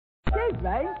Anyways,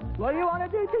 Ray, what do you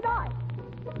want to do tonight?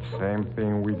 Same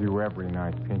thing we do every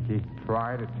night, Pinky.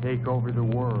 Try to take over the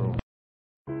world.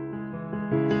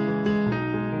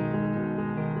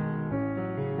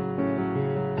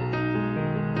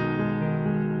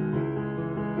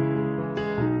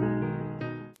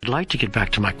 I'd like to get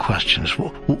back to my questions.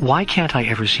 Why can't I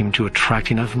ever seem to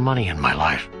attract enough money in my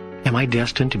life? Am I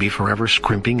destined to be forever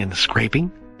scrimping and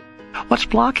scraping? What's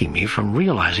blocking me from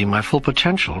realizing my full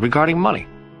potential regarding money?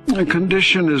 The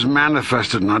condition is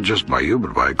manifested not just by you,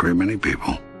 but by a great many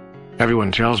people.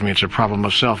 Everyone tells me it's a problem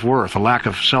of self-worth, a lack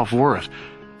of self-worth.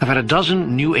 I've had a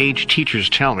dozen New Age teachers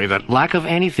tell me that lack of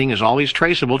anything is always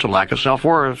traceable to lack of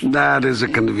self-worth. That is a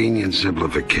convenient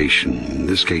simplification. In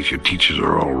this case, your teachers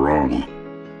are all wrong.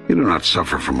 You do not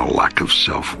suffer from a lack of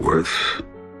self-worth.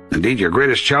 Indeed, your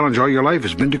greatest challenge all your life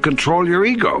has been to control your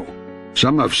ego.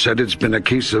 Some have said it's been a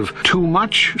case of too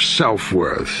much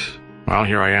self-worth. Well,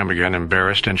 here I am again,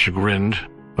 embarrassed and chagrined,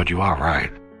 but you are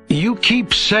right. You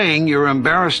keep saying you're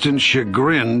embarrassed and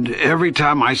chagrined every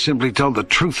time I simply tell the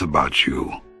truth about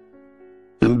you.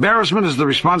 Embarrassment is the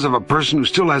response of a person who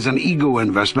still has an ego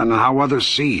investment in how others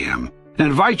see him.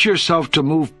 Invite yourself to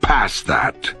move past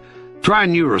that. Try a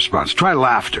new response. Try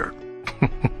laughter.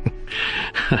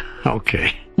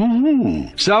 Okay.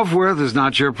 Self-worth is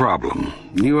not your problem.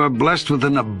 You are blessed with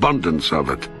an abundance of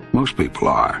it. Most people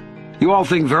are. You all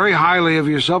think very highly of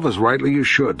yourself, as rightly you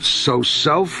should. So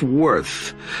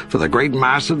self-worth for the great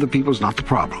mass of the people is not the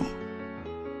problem.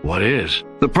 What is?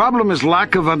 The problem is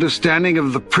lack of understanding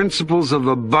of the principles of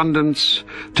abundance,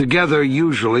 together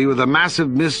usually with a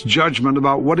massive misjudgment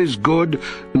about what is good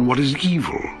and what is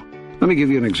evil. Let me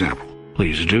give you an example.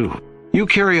 Please do. You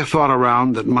carry a thought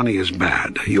around that money is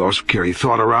bad. You also carry a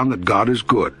thought around that God is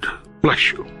good.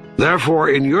 Bless you. Therefore,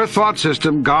 in your thought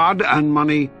system, God and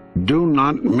money do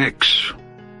not mix.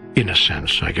 In a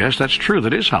sense, I guess that's true.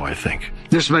 That is how I think.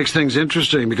 This makes things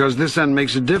interesting because this then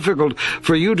makes it difficult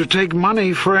for you to take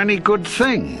money for any good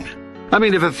thing. I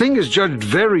mean, if a thing is judged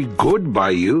very good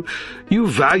by you, you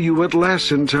value it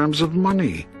less in terms of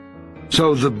money.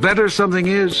 So the better something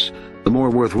is, the more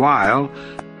worthwhile,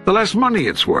 the less money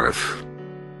it's worth.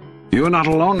 You're not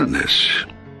alone in this.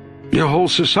 Your whole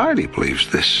society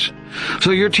believes this.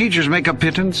 So your teachers make a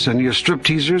pittance and your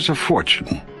stripteasers a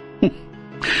fortune.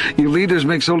 Your leaders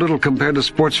make so little compared to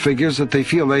sports figures that they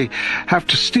feel they have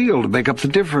to steal to make up the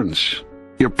difference.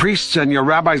 Your priests and your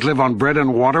rabbis live on bread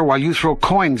and water while you throw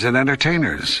coins at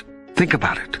entertainers. Think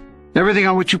about it. Everything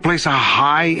on which you place a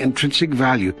high intrinsic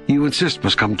value, you insist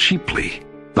must come cheaply.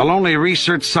 The lonely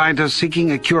research scientist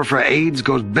seeking a cure for AIDS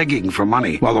goes begging for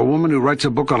money, while the woman who writes a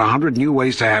book on 100 new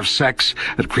ways to have sex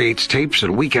and creates tapes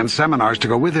and weekend seminars to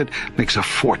go with it makes a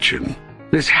fortune.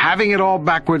 This having it all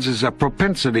backwards is a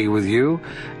propensity with you,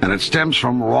 and it stems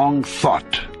from wrong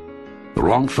thought. The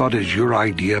wrong thought is your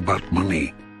idea about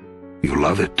money. You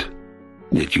love it,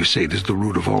 yet you say it is the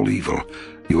root of all evil.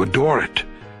 You adore it,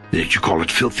 yet you call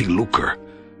it filthy lucre.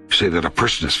 You say that a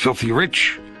person is filthy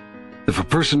rich. If a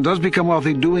person does become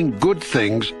wealthy doing good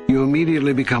things, you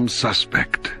immediately become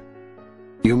suspect.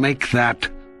 You make that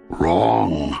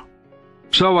wrong.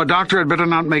 So a doctor had better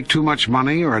not make too much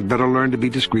money, or had better learn to be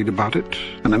discreet about it.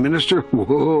 And a minister,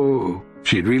 whoa,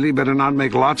 she'd really better not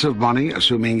make lots of money,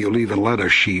 assuming you'll even let a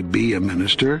she be a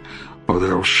minister, or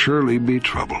there'll surely be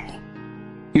trouble.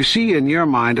 You see, in your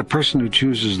mind, a person who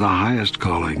chooses the highest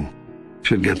calling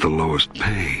should get the lowest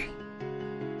pay.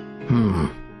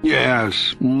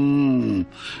 Yes,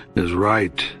 is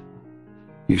right.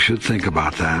 You should think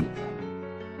about that,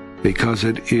 because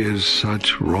it is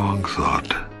such wrong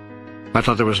thought. I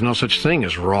thought there was no such thing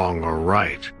as wrong or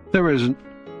right. There isn't.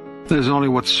 There's only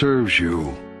what serves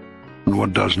you and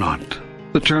what does not.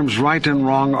 The terms right and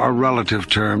wrong are relative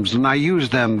terms, and I use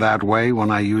them that way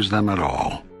when I use them at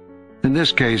all. In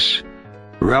this case,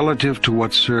 relative to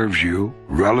what serves you,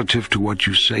 relative to what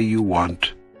you say you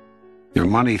want, your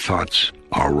money thoughts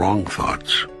are wrong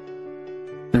thoughts.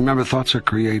 Remember, thoughts are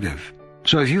creative.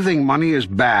 So if you think money is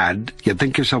bad, yet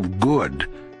think yourself good,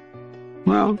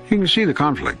 well, you can see the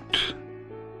conflict.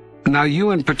 Now, you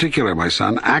in particular, my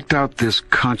son, act out this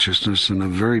consciousness in a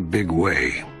very big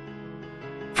way.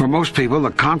 For most people, the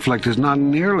conflict is not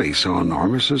nearly so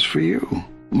enormous as for you.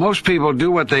 Most people do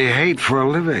what they hate for a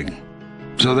living,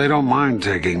 so they don't mind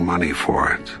taking money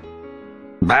for it.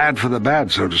 Bad for the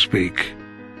bad, so to speak.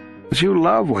 But you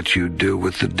love what you do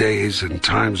with the days and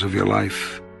times of your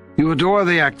life. You adore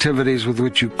the activities with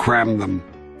which you cram them.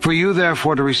 For you,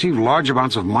 therefore, to receive large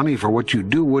amounts of money for what you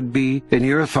do would be, in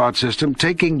your thought system,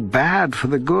 taking bad for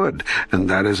the good, and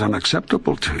that is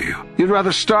unacceptable to you. You'd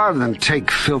rather starve than take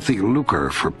filthy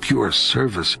lucre for pure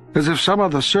service, as if some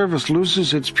of the service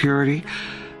loses its purity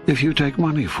if you take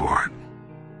money for it.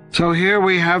 So here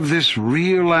we have this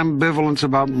real ambivalence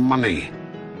about money.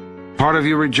 Part of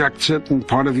you rejects it, and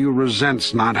part of you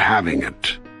resents not having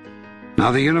it.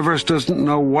 Now the universe doesn't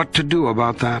know what to do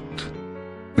about that,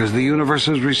 because the universe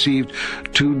has received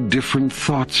two different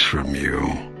thoughts from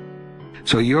you.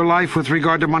 So your life with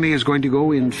regard to money is going to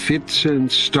go in fits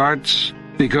and starts,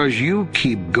 because you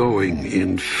keep going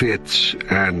in fits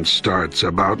and starts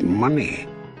about money.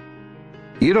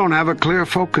 You don't have a clear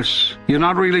focus. You're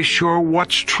not really sure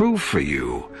what's true for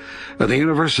you. And the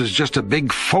universe is just a big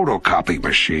photocopy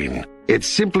machine. It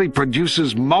simply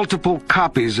produces multiple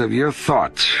copies of your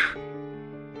thoughts.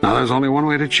 Now there's only one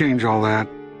way to change all that.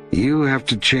 You have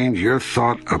to change your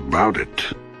thought about it.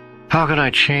 How can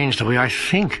I change the way I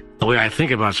think? The way I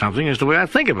think about something is the way I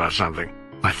think about something.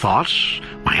 My thoughts,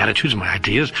 my attitudes, my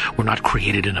ideas were not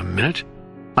created in a minute.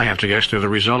 I have to guess they're the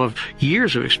result of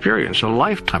years of experience, a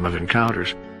lifetime of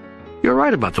encounters. You're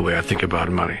right about the way I think about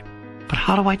money. But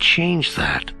how do I change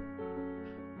that?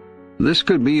 This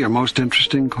could be your most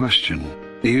interesting question.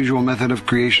 The usual method of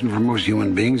creation for most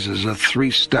human beings is a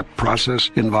three-step process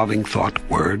involving thought,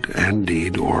 word, and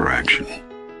deed or action.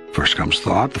 First comes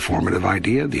thought, the formative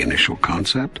idea, the initial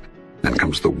concept. Then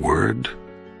comes the word.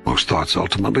 Most thoughts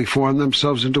ultimately form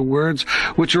themselves into words,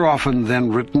 which are often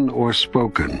then written or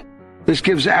spoken. This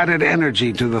gives added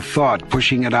energy to the thought,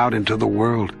 pushing it out into the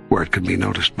world, where it can be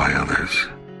noticed by others.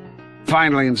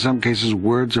 Finally, in some cases,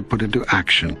 words are put into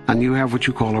action, and you have what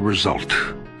you call a result.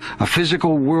 A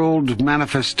physical world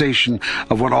manifestation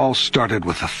of what all started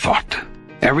with a thought.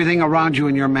 Everything around you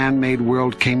in your man-made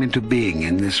world came into being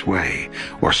in this way,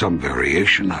 or some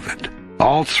variation of it.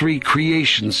 All three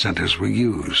creation centers were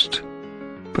used.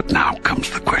 But now comes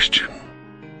the question.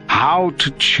 How to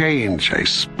change a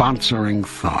sponsoring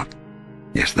thought?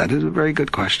 Yes, that is a very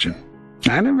good question,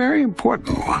 and a very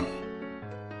important one.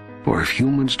 For if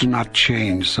humans do not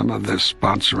change some of their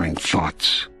sponsoring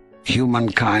thoughts,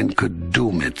 humankind could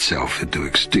doom itself into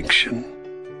extinction.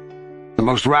 The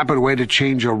most rapid way to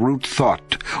change a root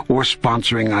thought or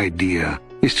sponsoring idea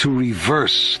is to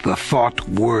reverse the thought,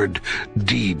 word,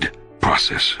 deed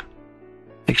process.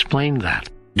 Explain that.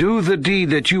 Do the deed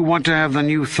that you want to have the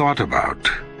new thought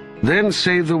about. Then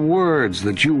say the words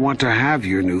that you want to have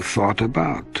your new thought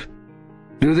about.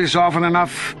 Do this often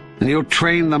enough, and you'll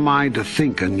train the mind to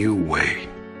think a new way.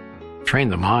 Train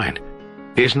the mind?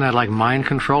 Isn't that like mind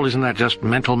control? Isn't that just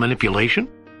mental manipulation?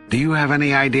 Do you have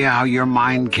any idea how your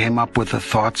mind came up with the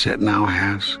thoughts it now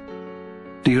has?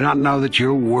 Do you not know that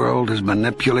your world has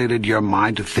manipulated your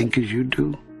mind to think as you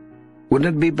do?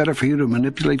 Wouldn't it be better for you to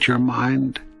manipulate your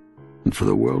mind and for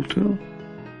the world too?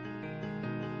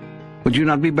 Would you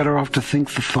not be better off to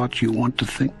think the thoughts you want to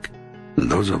think than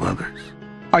those of others?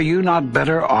 Are you not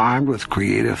better armed with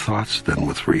creative thoughts than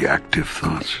with reactive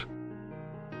thoughts?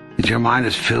 Yet your mind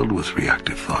is filled with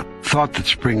reactive thought that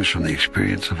springs from the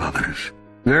experience of others.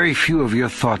 Very few of your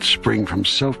thoughts spring from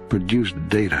self-produced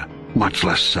data, much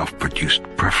less self-produced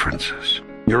preferences.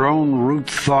 Your own root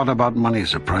thought about money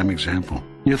is a prime example.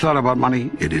 Your thought about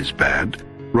money, it is bad,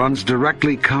 runs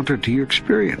directly counter to your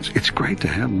experience. It's great to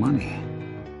have money.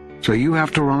 So you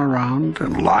have to run around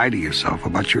and lie to yourself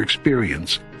about your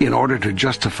experience in order to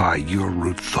justify your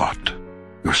root thought.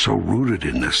 You're so rooted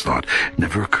in this thought, it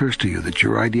never occurs to you that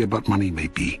your idea about money may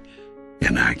be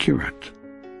inaccurate.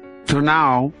 So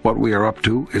now, what we are up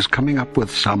to is coming up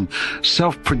with some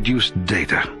self-produced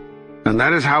data. And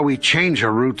that is how we change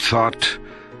a root thought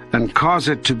and cause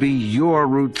it to be your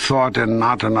root thought and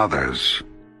not another's.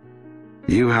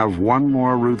 You have one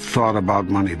more root thought about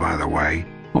money, by the way,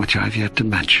 which I've yet to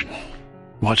mention.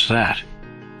 What's that?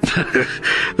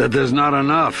 That there's not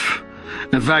enough.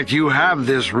 In fact, you have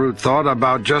this root thought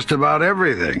about just about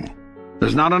everything.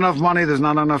 There's not enough money, there's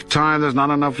not enough time, there's not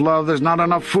enough love, there's not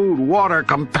enough food, water,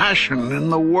 compassion in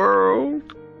the world.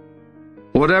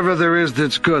 Whatever there is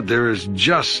that's good, there is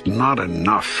just not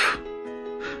enough.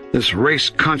 This race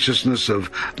consciousness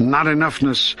of not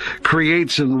enoughness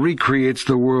creates and recreates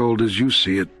the world as you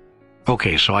see it.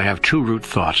 Okay, so I have two root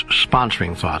thoughts,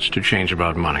 sponsoring thoughts, to change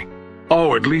about money.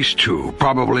 Oh, at least two,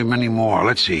 probably many more.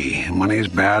 Let's see. Money is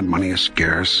bad, money is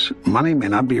scarce. Money may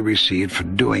not be received for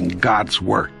doing God's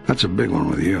work. That's a big one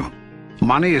with you.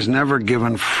 Money is never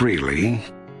given freely.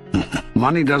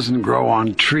 Money doesn't grow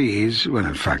on trees, when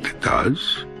in fact it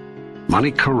does.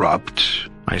 Money corrupts.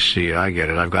 I see, I get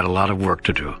it. I've got a lot of work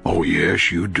to do. Oh, yes,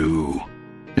 you do.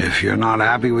 If you're not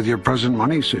happy with your present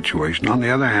money situation, on the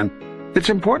other hand, it's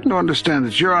important to understand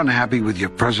that you're unhappy with your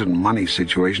present money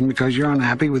situation because you're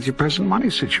unhappy with your present money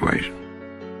situation.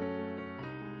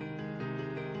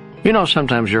 You know,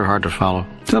 sometimes you're hard to follow.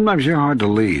 Sometimes you're hard to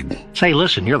lead. Say,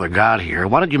 listen, you're the God here.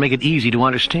 Why don't you make it easy to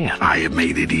understand? I have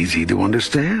made it easy to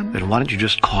understand. Then why don't you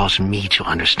just cause me to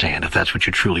understand, if that's what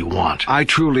you truly want? I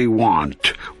truly want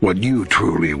what you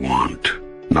truly want.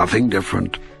 Nothing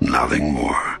different, nothing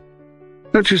more.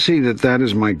 Don't you see that that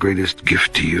is my greatest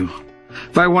gift to you?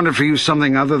 If I wanted for you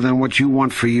something other than what you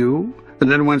want for you,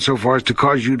 and then went so far as to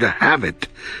cause you to have it,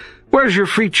 where's your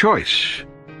free choice?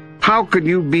 How can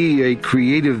you be a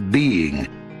creative being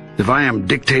if I am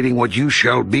dictating what you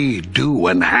shall be, do,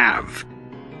 and have?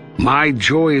 My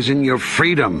joy is in your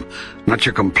freedom, not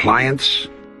your compliance.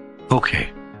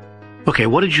 Okay,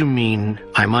 what did you mean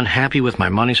I'm unhappy with my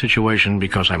money situation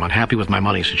because I'm unhappy with my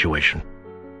money situation?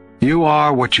 You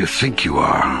are what you think you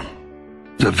are.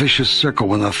 It's a vicious circle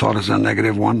when the thought is a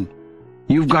negative one.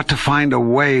 You've got to find a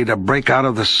way to break out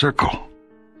of the circle.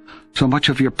 So much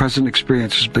of your present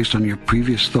experience is based on your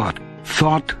previous thought.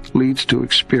 Thought leads to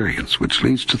experience, which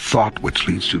leads to thought, which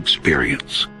leads to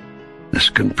experience. This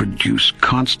can produce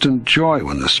constant joy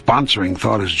when the sponsoring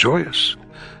thought is joyous.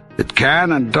 It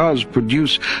can and does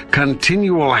produce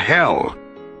continual hell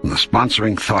when the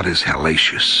sponsoring thought is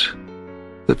hellacious.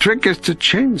 The trick is to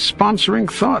change sponsoring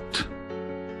thought.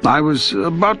 I was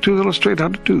about to illustrate how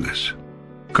to do this.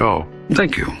 Go.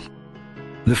 Thank you.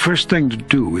 The first thing to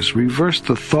do is reverse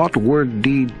the thought, word,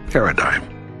 deed paradigm.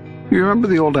 You remember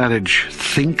the old adage,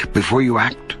 think before you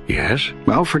act? Yes.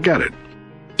 Well, forget it.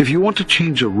 If you want to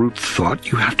change a root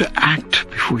thought, you have to act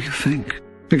before you think.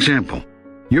 Example,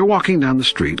 you're walking down the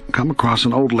street and come across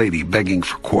an old lady begging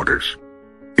for quarters.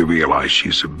 You realize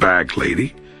she's a bag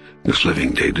lady, just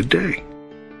living day to day.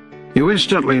 You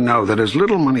instantly know that as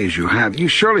little money as you have, you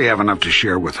surely have enough to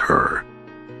share with her.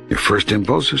 Your first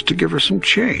impulse is to give her some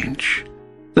change.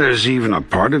 There's even a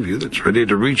part of you that's ready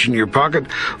to reach in your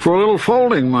pocket for a little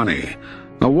folding money,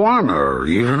 a 1 or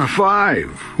even a 5.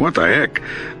 What the heck?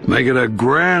 Make it a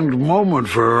grand moment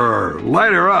for her.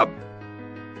 Light her up.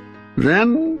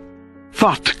 Then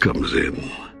thought comes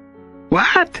in.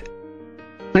 What?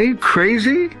 Are you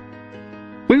crazy?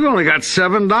 We've only got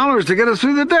 $7 to get us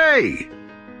through the day.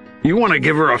 You want to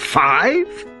give her a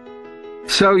 5?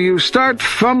 So you start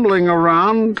fumbling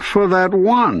around for that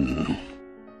 1.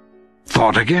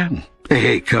 Thought again.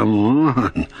 Hey, come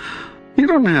on. You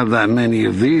don't have that many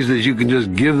of these that you can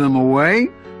just give them away.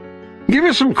 Give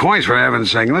us some coins, for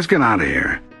heaven's sake. Let's get out of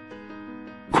here.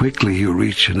 Quickly you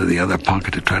reach into the other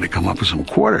pocket to try to come up with some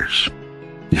quarters.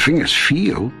 Your fingers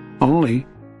feel only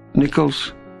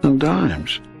nickels and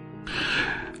dimes.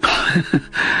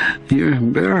 You're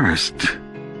embarrassed.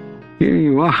 Here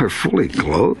you are, fully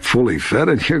clothed, fully fed,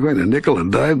 and you're going to nickel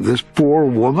and dime this poor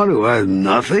woman who has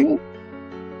nothing?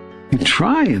 You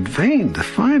try in vain to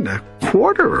find a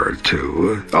quarter or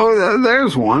two. Oh,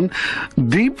 there's one,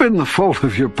 deep in the fold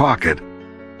of your pocket.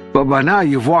 But by now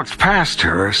you've walked past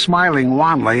her, smiling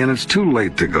wanly, and it's too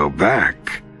late to go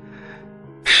back.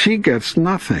 She gets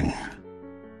nothing.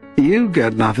 You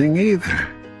get nothing either.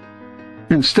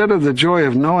 Instead of the joy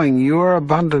of knowing your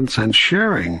abundance and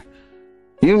sharing,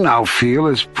 you now feel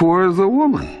as poor as the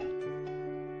woman.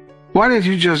 Why did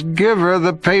you just give her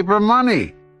the paper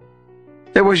money?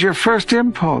 It was your first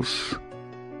impulse,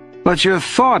 but your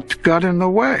thought got in the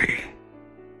way.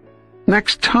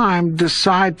 Next time,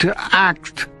 decide to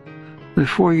act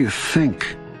before you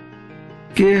think.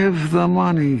 Give the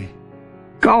money.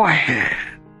 Go ahead.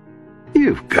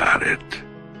 You've got it.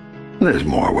 There's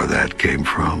more where that came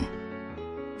from.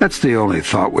 That's the only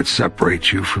thought which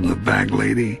separates you from the bag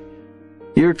lady.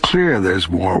 You're clear there's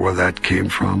more where that came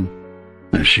from,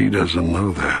 and she doesn't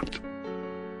know that.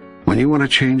 When you want to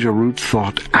change a root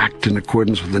thought, act in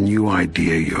accordance with the new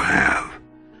idea you have.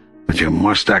 But you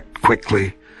must act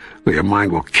quickly, or your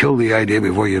mind will kill the idea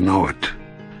before you know it.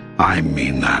 I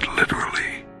mean that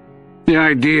literally. The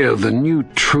idea of the new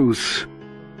truth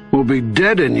will be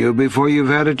dead in you before you've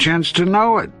had a chance to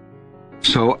know it.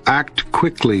 So act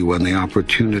quickly when the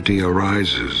opportunity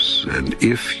arises, and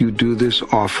if you do this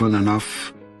often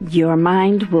enough, your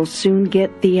mind will soon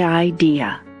get the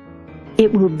idea.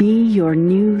 It will be your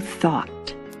new thought.